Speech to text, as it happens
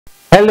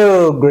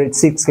Hello, grade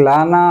 6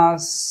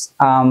 learners.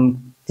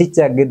 I'm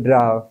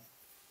Tr.Gidraph,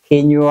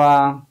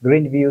 Kinyua,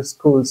 Greenview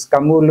Schools,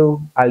 Kamulu.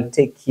 I'll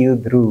take you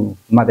through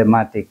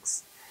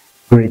mathematics,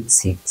 grade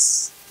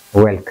 6.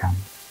 Welcome.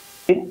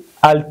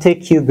 I'll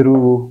take you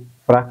through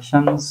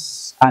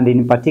fractions and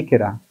in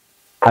particular,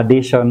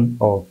 addition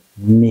of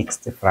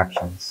mixed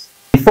fractions.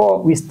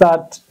 Before we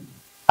start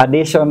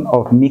addition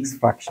of mixed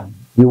fraction,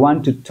 we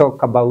want to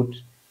talk about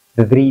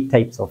the three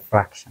types of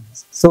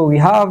fractions. So we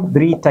have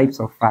three types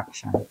of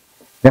fractions.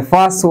 The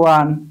first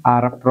one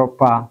are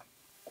proper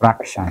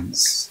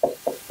fractions.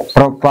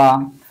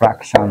 Proper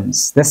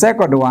fractions. The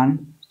second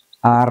one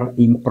are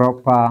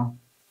improper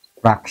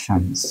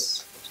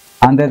fractions.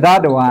 And the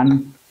third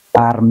one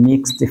are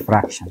mixed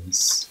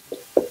fractions.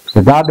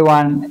 The third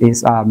one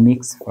is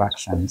mixed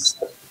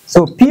fractions.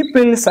 So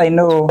pupils, I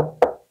know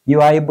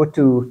you are able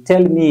to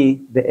tell me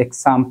the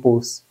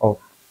examples of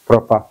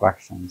proper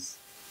fractions.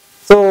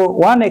 So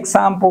one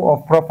example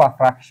of proper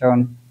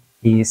fraction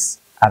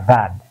is a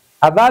third.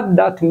 A third,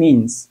 that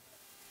means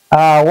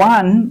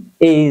 1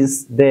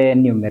 is the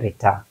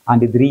numerator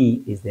and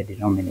 3 is the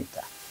denominator.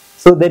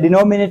 So the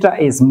denominator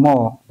is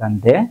more than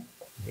the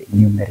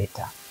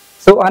numerator.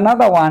 So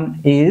another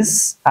one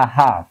is a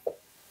half.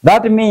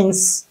 That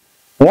means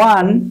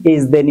 1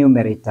 is the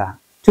numerator,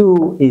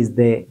 2 is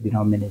the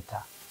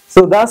denominator.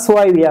 So that's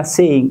why we are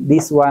saying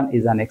this one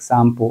is an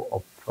example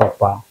of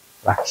proper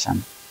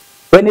fraction.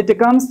 When it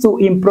comes to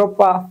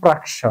improper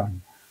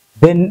fraction,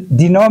 the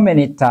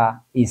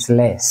denominator is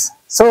less.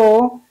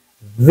 So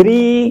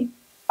 3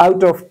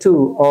 out of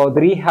 2 or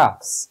 3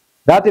 halves.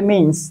 That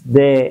means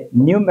the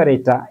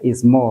numerator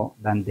is more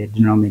than the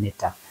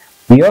denominator.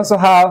 We also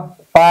have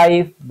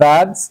 5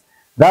 thirds.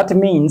 That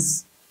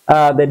means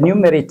the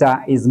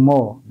numerator is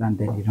more than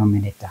the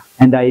denominator.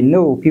 And I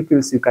know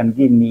pupils, you can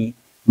give me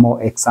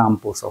more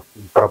examples of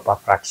improper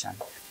fraction.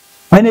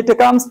 When it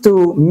comes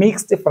to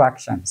mixed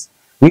fractions,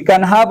 we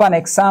can have an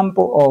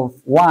example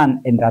of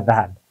 1 and a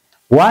third.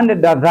 1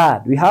 and a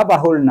third, we have a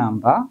whole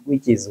number,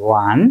 which is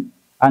 1,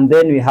 and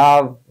then we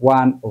have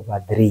 1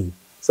 over 3.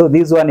 So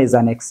this one is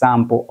an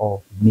example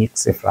of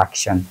mixed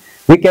fraction.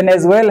 We can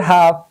as well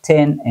have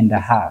 10 and a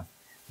half.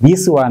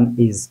 This one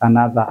is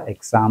another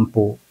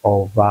example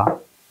of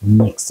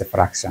mixed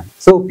fraction.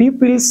 So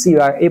pupils,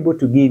 you are able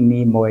to give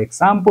me more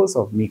examples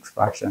of mixed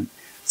fraction.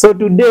 So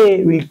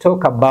today we'll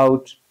talk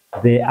about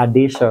the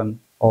addition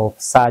of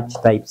such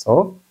types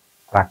of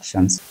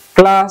fractions.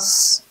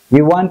 Class,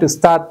 we want to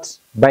start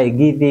by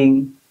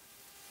giving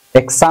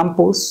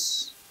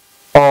examples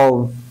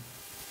of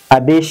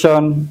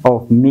addition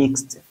of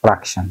mixed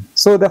fraction.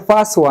 So the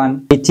first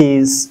one, it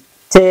is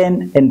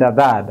 10 and a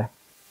third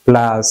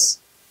plus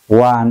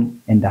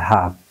 1 and a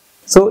half.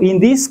 So in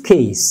this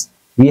case,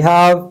 we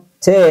have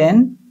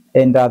 10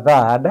 and a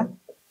third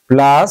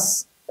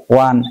plus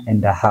 1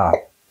 and a half.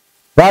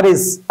 That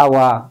is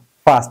our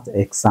first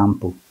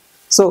example.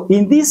 So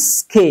in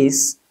this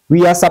case,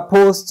 we are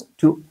supposed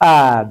to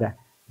add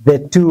the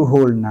two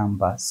whole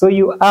numbers. So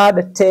you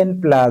add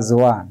 10 plus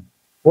 1.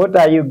 What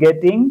are you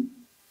getting?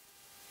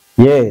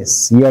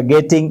 Yes, you are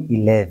getting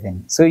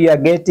 11. So you are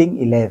getting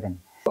 11.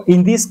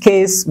 In this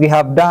case, we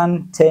have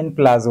done 10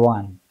 plus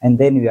 1, and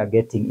then we are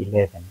getting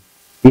 11.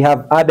 We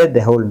have added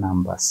the whole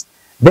numbers.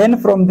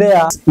 Then from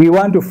there, we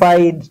want to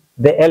find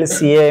the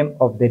LCM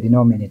of the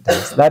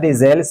denominators. That is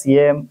the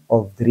LCM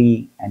of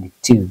 3 and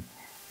 2.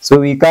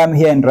 So we come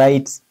here and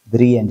write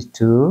 3 and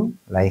 2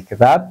 like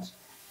that.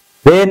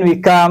 Then we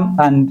come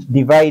and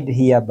divide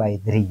here by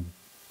 3.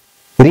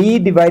 3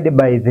 divided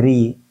by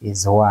 3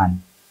 is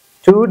 1.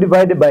 2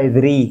 divided by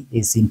 3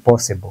 is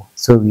impossible.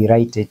 So we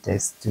write it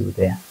as 2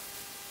 there.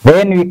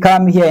 Then we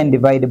come here and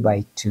divide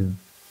by 2.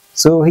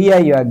 So here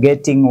you are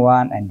getting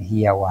 1 and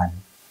here 1.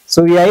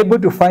 So we are able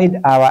to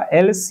find our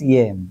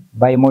LCM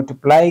by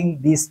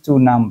multiplying these two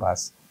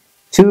numbers.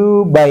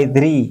 2 by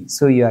 3,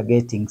 so you are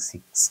getting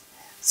 6.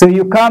 So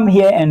you come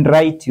here and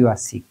write your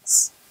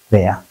 6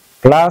 there.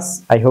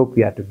 Class, I hope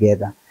we are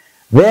together.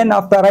 Then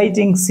after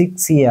writing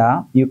 6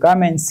 here, you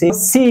come and say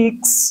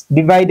 6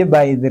 divided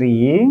by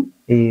 3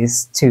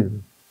 is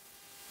 2.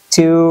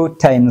 2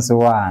 times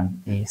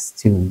 1 is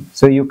 2.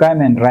 So you come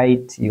and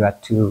write your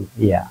 2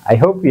 here. I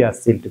hope we are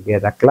still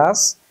together,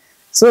 class.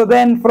 So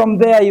then from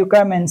there you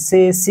come and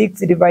say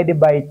 6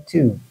 divided by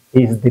 2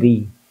 is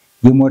 3.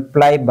 You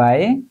multiply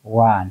by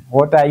 1.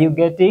 What are you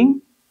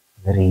getting?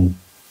 3.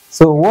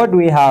 So what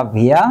we have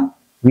here?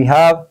 We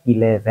have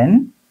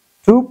 11.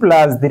 2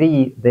 plus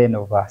 3 then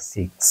over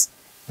 6.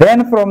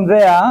 Then from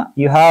there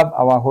you have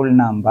our whole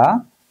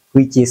number,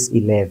 which is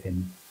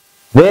 11.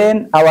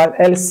 Then our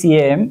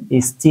LCM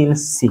is still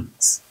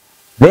 6.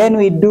 Then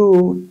we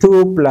do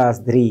 2 plus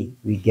 3,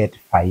 we get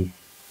 5.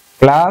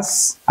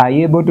 Class, are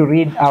you able to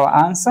read our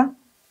answer?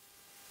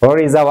 What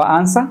is our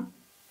answer?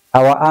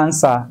 Our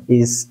answer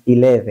is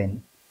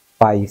 11,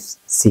 5,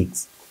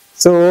 6.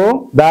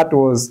 So that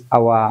was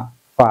our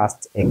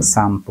first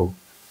example.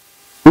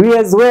 We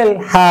as well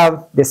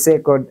have the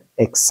second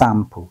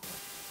example.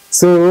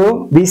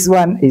 So this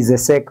one is the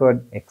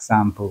second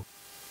example.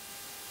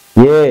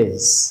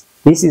 Yes,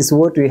 this is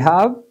what we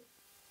have.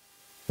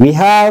 We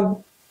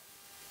have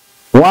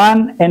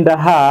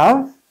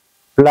 1.5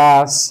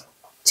 plus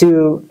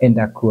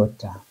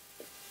 2.25.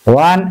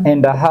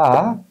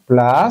 1.5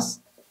 plus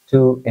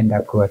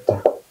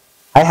 2.25.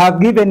 I have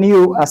given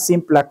you a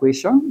simpler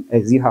question,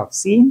 as you have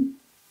seen,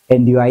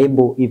 and you are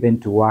able even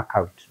to work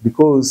out,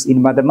 because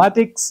in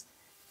mathematics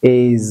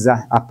is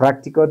a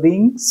practical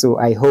thing, so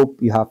I hope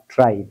you have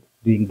tried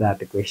doing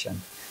that equation.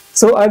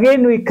 So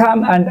again, we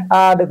come and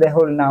add the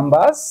whole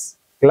numbers.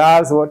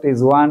 Class, what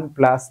is 1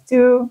 plus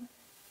 2?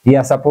 We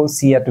are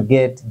supposed here to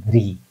get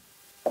 3.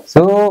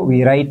 So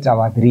we write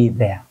our 3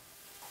 there.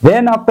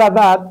 Then after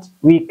that,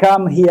 we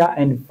come here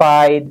and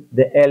find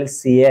the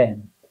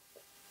LCM.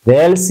 The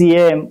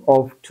LCM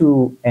of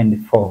 2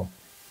 and 4.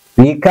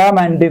 We come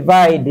and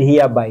divide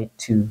here by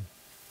 2.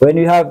 When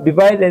you have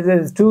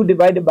divided, 2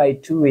 divided by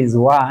 2 is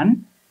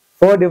 1.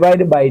 4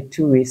 divided by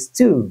 2 is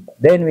 2.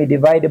 Then we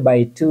divide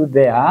by 2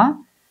 there.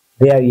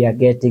 There we are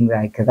getting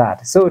like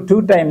that. So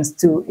 2 times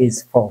 2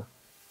 is 4.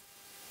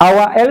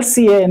 Our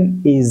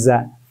LCM is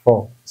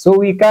 4. So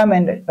we come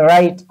and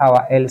write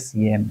our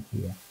LCM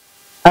here.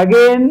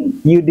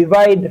 Again, you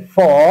divide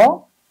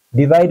 4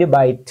 divided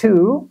by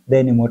 2,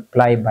 then you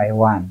multiply by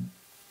 1.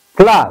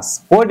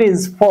 Plus, what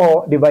is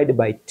 4 divided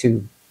by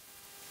 2?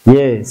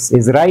 Yes,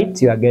 is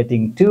right. You are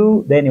getting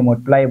 2, then you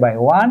multiply by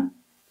 1,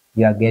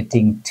 you are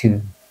getting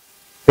 2.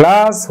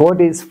 Plus, what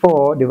is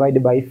 4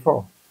 divided by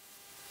 4?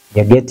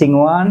 You are getting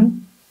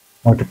 1,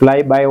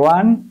 multiply by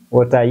 1,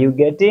 what are you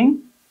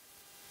getting?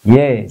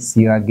 Yes,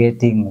 you are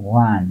getting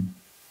 1.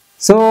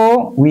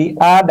 So, we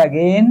add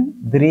again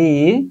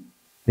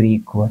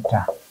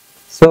 3/3.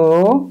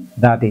 So,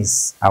 that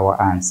is our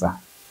answer.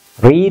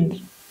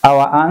 Read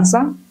our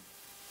answer.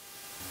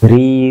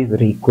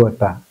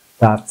 3/3.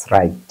 That's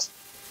right.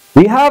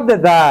 We have the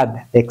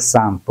third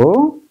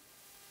example,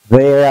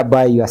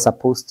 whereby you are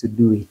supposed to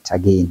do it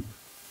again.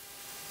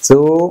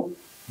 So,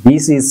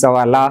 this is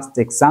our last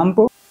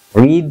example.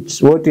 Read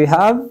what we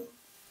have.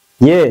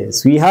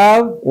 Yes, we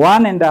have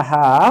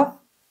 1.5.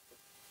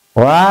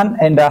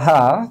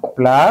 1.5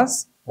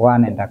 plus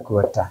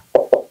 1.25.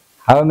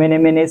 How many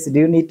minutes do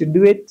you need to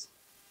do it?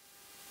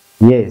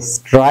 Yes,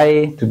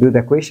 try to do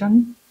the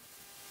question.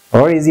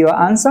 What is your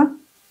answer?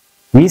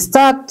 We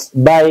start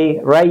by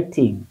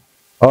writing,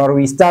 or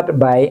we start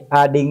by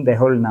adding the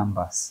whole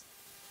numbers.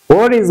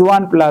 What is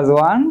 1 plus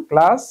 1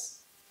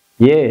 plus?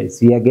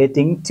 Yes, we are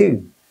getting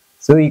 2.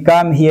 So we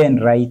come here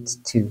and write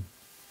 2.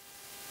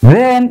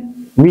 Then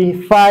we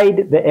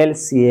find the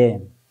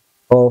LCM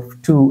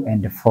of 2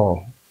 and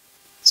 4.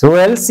 So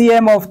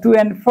LCM of 2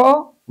 and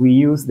 4, we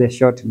use the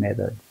short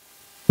method.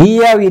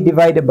 Here we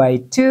divide by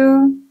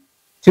 2.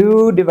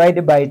 2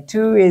 divided by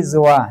 2 is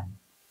 1.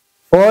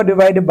 4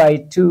 divided by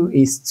 2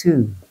 is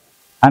 2.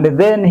 And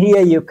then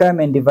here you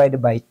come and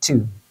divide by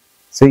 2.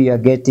 So you are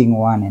getting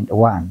 1 and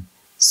 1.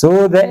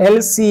 So the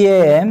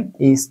LCM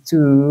is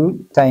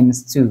 2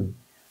 times 2.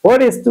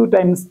 What is 2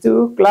 times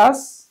 2,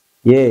 class?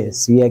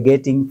 Yes, we are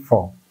getting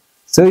 4.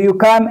 So you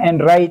come and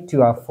write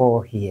your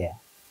 4 here.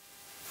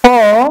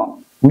 4,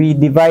 we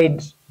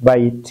divide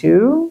by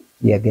 2.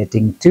 We are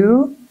getting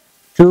 2.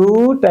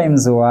 2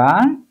 times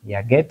 1, we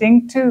are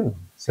getting 2.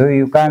 So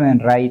you come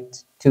and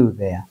write 2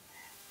 there.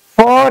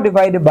 4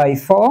 divided by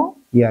 4,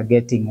 you are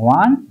getting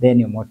 1. Then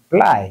you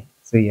multiply.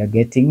 So you are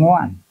getting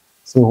 1.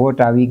 So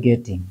what are we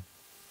getting?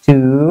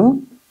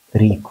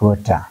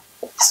 2/3.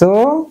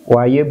 So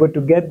were you able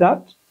to get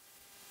that?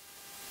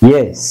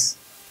 Yes.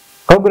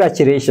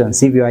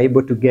 Congratulations if you are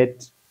able to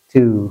get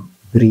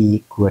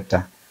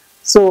 2/3.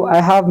 So I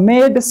have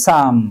made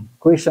some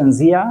questions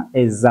here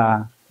as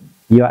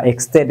your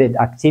extended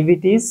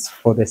activities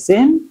for the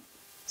same.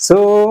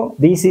 So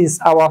this is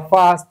our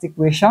first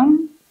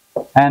equation,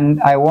 and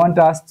I want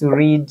us to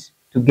read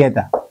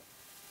together.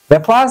 The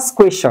first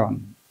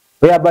question,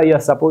 whereby you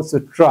are supposed to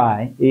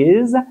try,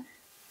 is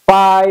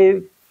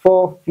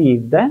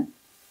 5/4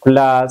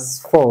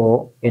 plus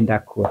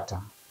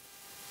 4.25.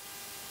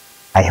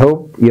 I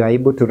hope you are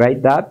able to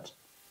write that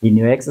in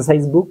your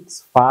exercise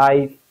books.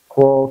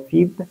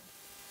 5/4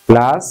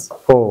 plus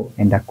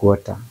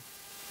 4.25.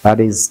 That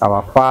is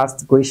our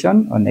first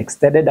question on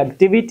extended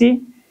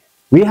activity.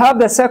 We have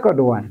the second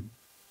one.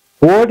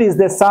 What is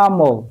the sum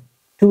of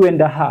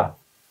 2.5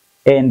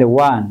 and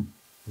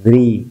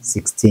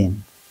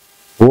 1/316?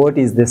 What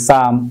is the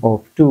sum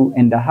of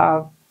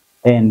 2.5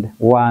 and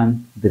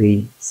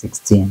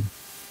 1/316?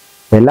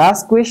 The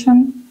last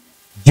question.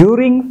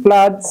 During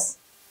floods,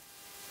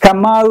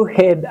 Kamau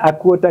had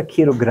 1/4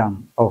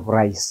 kilogram of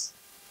rice,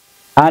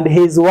 and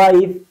his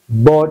wife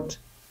bought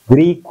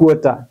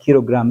 3/4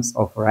 kilograms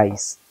of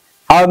rice.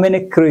 How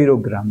many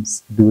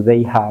kilograms do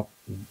they have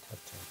in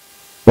total?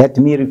 Let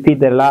me repeat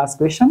the last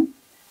question.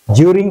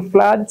 During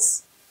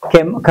floods,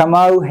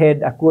 Kamau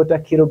had 1/4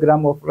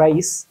 kilogram of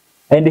rice,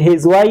 and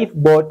his wife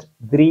bought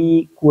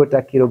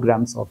 3/4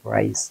 kilograms of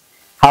rice.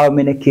 How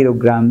many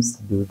kilograms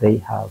do they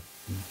have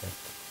in total?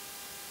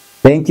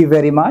 Thank you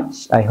very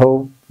much. I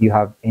hope you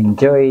have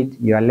enjoyed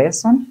your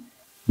lesson.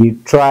 You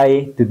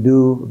try to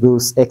do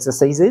those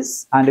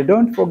exercises, and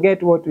don't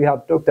forget what we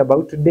have talked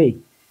about today.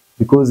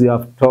 because we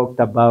have talked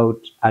about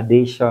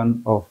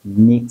addition of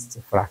mixed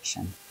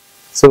fraction.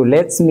 So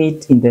let's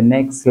meet in the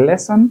next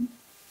lesson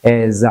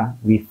as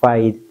we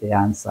find the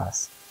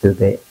answers to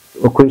the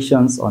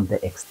questions on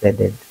the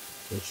extended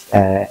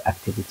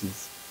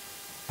activities.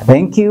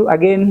 Thank you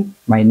again.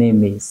 My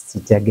name is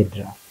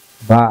Tr.Gidraph.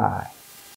 Bye.